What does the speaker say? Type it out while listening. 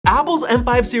Apple's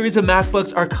M5 series of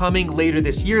MacBooks are coming later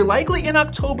this year, likely in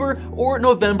October or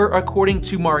November, according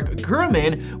to Mark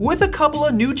Gurman, with a couple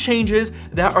of new changes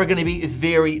that are gonna be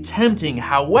very tempting.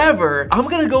 However, I'm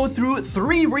gonna go through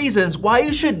 3 reasons why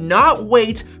you should not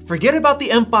wait, forget about the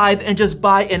M5, and just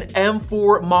buy an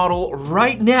M4 model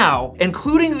right now,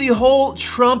 including the whole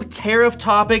Trump tariff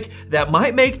topic that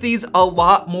might make these a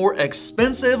lot more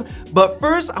expensive. But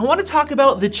first, I wanna talk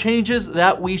about the changes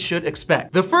that we should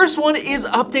expect. The first one is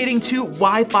updating to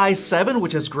Wi-Fi 7,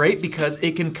 which is great because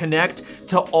it can connect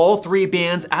to all 3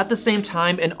 bands at the same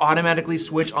time and automatically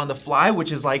switch on the fly,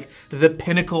 which is like the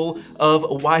pinnacle of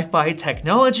Wi-Fi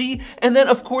technology. And then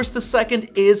of course, the second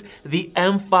is the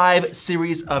M5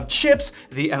 series of chips,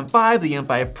 the M5, the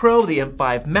M5 Pro, the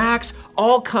M5 Max,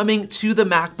 all coming to the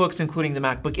MacBooks, including the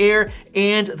MacBook Air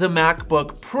and the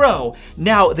MacBook Pro.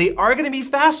 Now, they are gonna be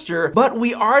faster, but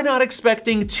we are not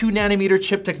expecting 2nm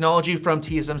chip technology from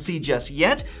TSMC just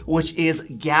yet, which is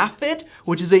GAAFIT,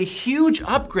 which is a huge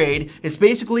upgrade. It's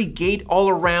basically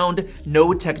gate-all-around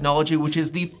node technology, which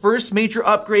is the first major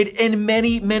upgrade in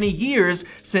many, many years,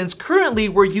 since currently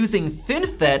we're using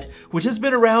FinFET, which has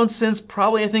been around since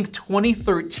probably, I think,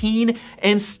 2013,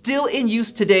 and still in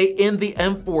use today in the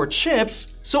M4 chips.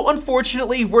 So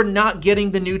unfortunately, we're not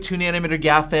getting the new 2nm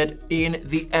GAAFIT in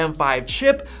the M5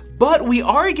 chip, but we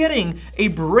are getting a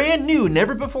brand new,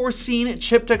 never before seen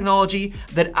chip technology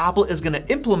that Apple is gonna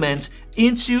implement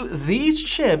into these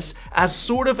chips as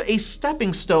sort of a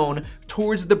stepping stone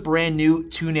towards the brand new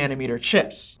 2nm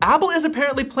chips. Apple is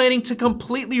apparently planning to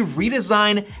completely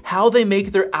redesign how they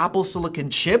make their Apple Silicon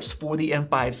chips for the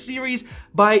M5 series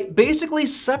by basically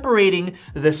separating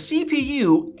the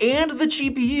CPU and the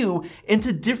GPU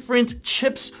into different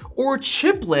chips or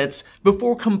chiplets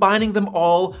before combining them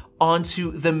all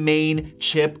onto the main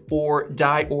chip or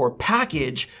die or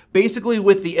package, basically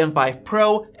with the M5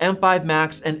 Pro, M5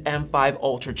 Max, and M5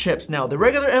 Ultra chips. Now, the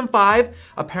regular M5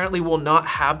 apparently will not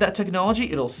have that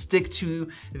technology. It'll stick to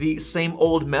the same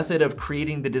old method of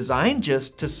creating the design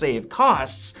just to save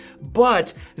costs.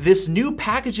 But this new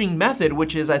packaging method,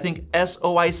 which is I think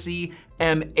SOIC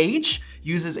MH,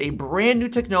 uses a brand new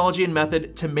technology and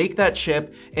method to make that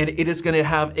chip, and it is gonna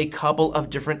have a couple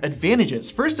of different advantages.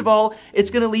 First of all,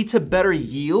 it's gonna lead to better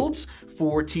yields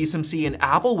for TSMC and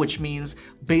Apple, which means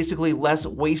basically less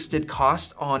wasted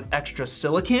cost on extra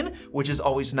silicon, which is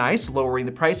always nice, lowering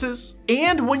the prices.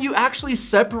 And when you actually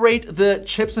separate the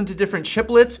chips into different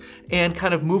chiplets and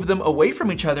kind of move them away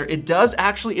from each other, it does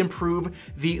actually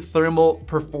improve the thermal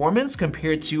performance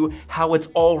compared to how it's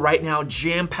all right now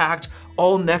jam-packed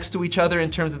all next to each other in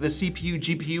terms of the CPU,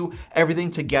 GPU, everything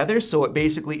together. So it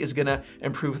basically is gonna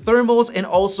improve thermals and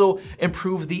also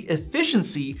improve the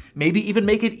efficiency, maybe even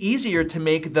make it easier to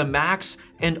make the Max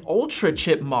and Ultra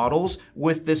chip models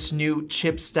with this new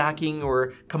chip stacking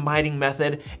or combining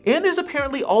method. And there's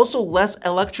apparently also less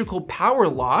electrical power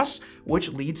loss, which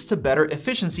leads to better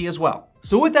efficiency as well.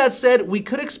 So with that said, we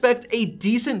could expect a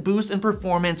decent boost in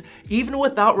performance even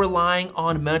without relying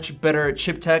on much better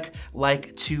chip tech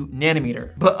like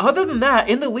 2nm. But other than that,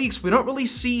 in the leaks, we don't really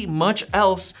see much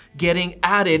else getting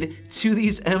added to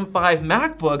these M5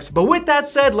 MacBooks. But with that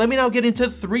said, let me now get into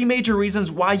 3 major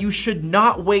reasons why you should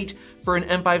not wait for an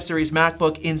M5 series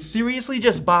MacBook and seriously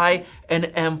just buy an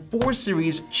M4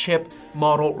 series chip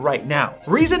model right now.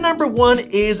 Reason number 1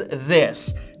 is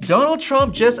this. Donald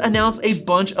Trump just announced a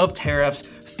bunch of tariffs,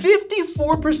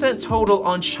 54% total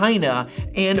on China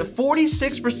and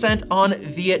 46% on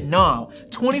Vietnam,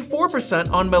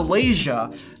 24% on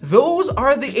Malaysia. Those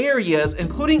are the areas,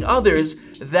 including others,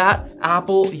 that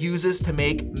Apple uses to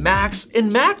make Macs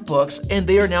and MacBooks, and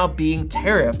they are now being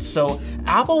tariffed. So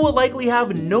Apple will likely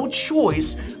have no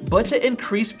choice but to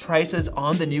increase prices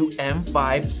on the new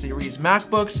M5 series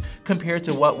MacBooks compared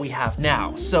to what we have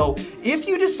now. So if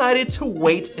you decided to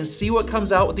wait and see what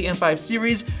comes out with the M5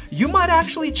 series, you might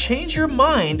actually change your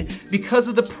mind because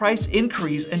of the price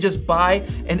increase and just buy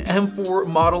an M4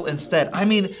 model instead. I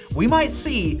mean, we might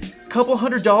see couple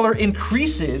 $100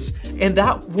 increases, and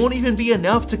that won't even be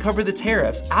enough to cover the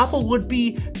tariffs. Apple would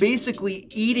be basically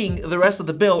eating the rest of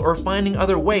the bill or finding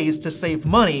other ways to save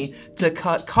money to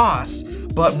cut costs.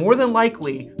 But more than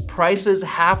likely, prices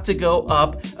have to go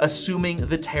up, assuming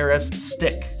the tariffs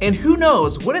stick. And who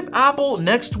knows, what if Apple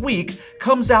next week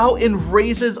comes out and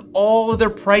raises all of their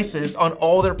prices on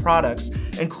all their products,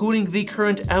 including the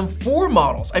current M4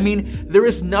 models? I mean, there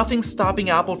is nothing stopping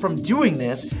Apple from doing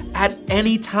this at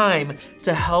any time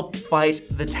to help fight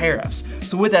the tariffs.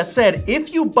 So with that said,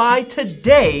 if you buy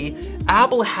today,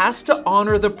 Apple has to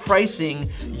honor the pricing.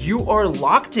 You are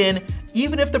locked in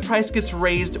even if the price gets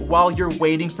raised while you're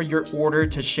waiting for your order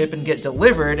to ship and get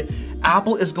delivered,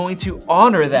 Apple is going to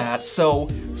honor that. So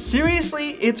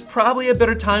seriously, it's probably a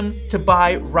better time to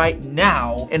buy right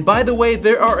now. And by the way,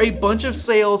 there are a bunch of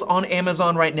sales on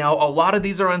Amazon right now. A lot of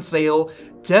these are on sale.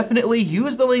 Definitely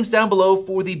use the links down below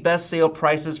for the best sale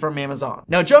prices from Amazon.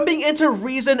 Now jumping into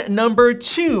reason number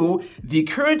 2, the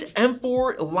current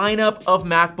M4 lineup of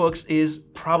MacBooks is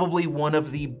probably one of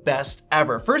the best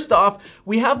ever. First off,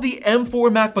 we have the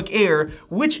M4 MacBook Air,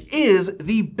 which is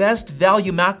the best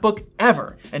value MacBook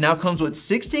ever. And now comes with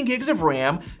 16 gigs of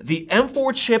RAM. The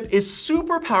M4 chip is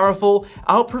super powerful,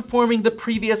 outperforming the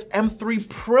previous M3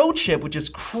 Pro chip, which is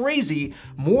crazy,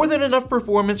 more than enough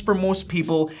performance for most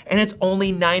people, and it's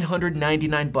only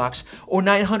 $999 or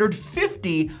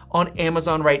 $950 on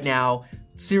Amazon right now.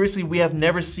 Seriously, we have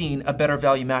never seen a better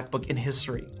value MacBook in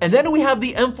history. And then we have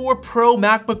the M4 Pro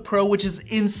MacBook Pro, which is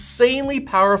insanely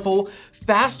powerful,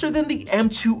 faster than the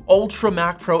M2 Ultra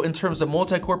Mac Pro in terms of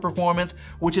multi-core performance,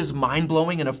 which is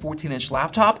mind-blowing in a 14-inch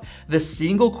laptop. The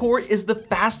single core is the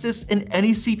fastest in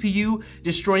any CPU,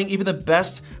 destroying even the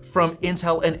best from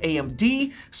Intel and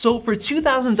AMD. So for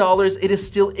 $2,000, it is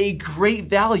still a great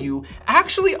value.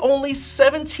 Actually, only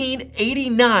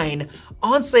 $1,789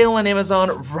 on sale on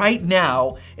Amazon right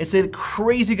now. It's a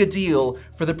crazy good deal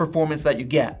for the performance that you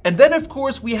get. And then of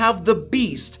course we have the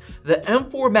beast, the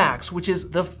M4 Max, which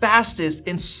is the fastest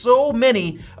in so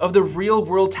many of the real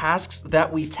world tasks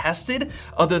that we tested,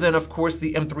 other than of course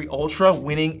the M3 Ultra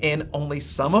winning in only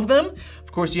some of them.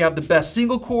 Of course, you have the best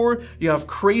single core, you have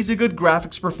crazy good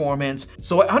graphics performance.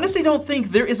 So I honestly don't think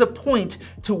there is a point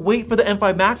to wait for the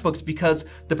M5 MacBooks because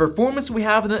the performance we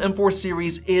have in the M4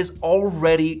 series is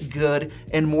already good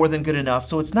and more than good enough.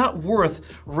 So it's not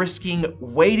worth risking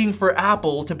waiting for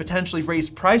Apple to potentially raise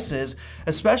prices,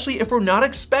 especially if we're not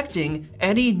expecting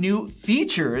any new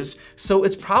features. So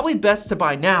it's probably best to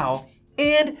buy now.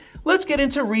 And let's get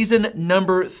into reason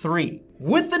number 3.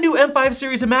 With the new M5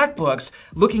 series of MacBooks,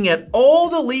 looking at all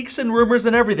the leaks and rumors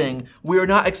and everything, we are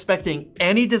not expecting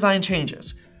any design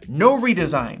changes. No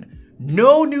redesign,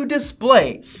 no new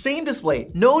display, same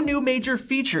display, no new major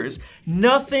features,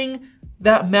 nothing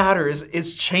that matters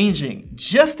is changing.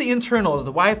 Just the internals,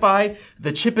 the Wi-Fi,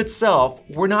 the chip itself,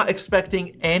 we're not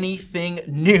expecting anything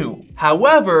new.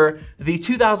 However, the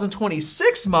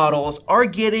 2026 models are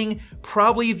getting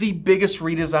probably the biggest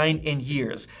redesign in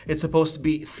years. It's supposed to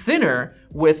be thinner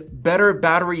with better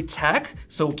battery tech,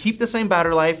 so keep the same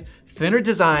battery life, thinner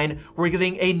design. We're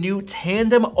getting a new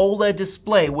tandem OLED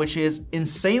display, which is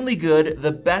insanely good,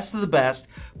 the best of the best.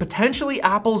 Potentially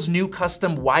Apple's new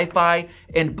custom Wi-Fi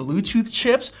and Bluetooth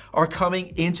chips are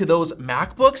coming into those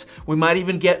MacBooks. We might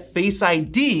even get Face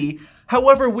ID.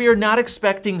 However, we are not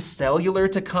expecting cellular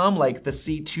to come like the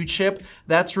C2 chip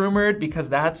that's rumored, because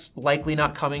that's likely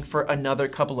not coming for another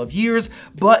couple of years,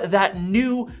 but that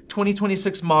new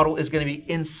 2026 model is gonna be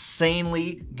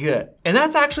insanely good. And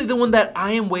that's actually the one that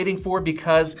I am waiting for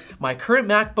because my current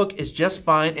MacBook is just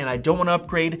fine and I don't wanna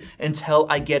upgrade until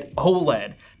I get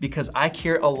OLED because I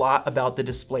care a lot about the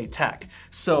display tech.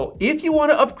 So if you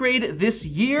wanna upgrade this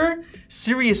year,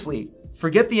 seriously,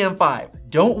 forget the M5.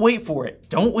 Don't wait for it.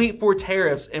 Don't wait for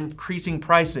tariffs increasing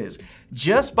prices.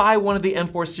 Just buy one of the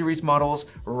M4 series models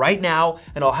right now,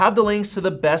 and I'll have the links to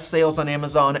the best sales on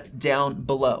Amazon down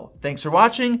below. Thanks for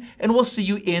watching, and we'll see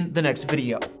you in the next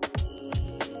video.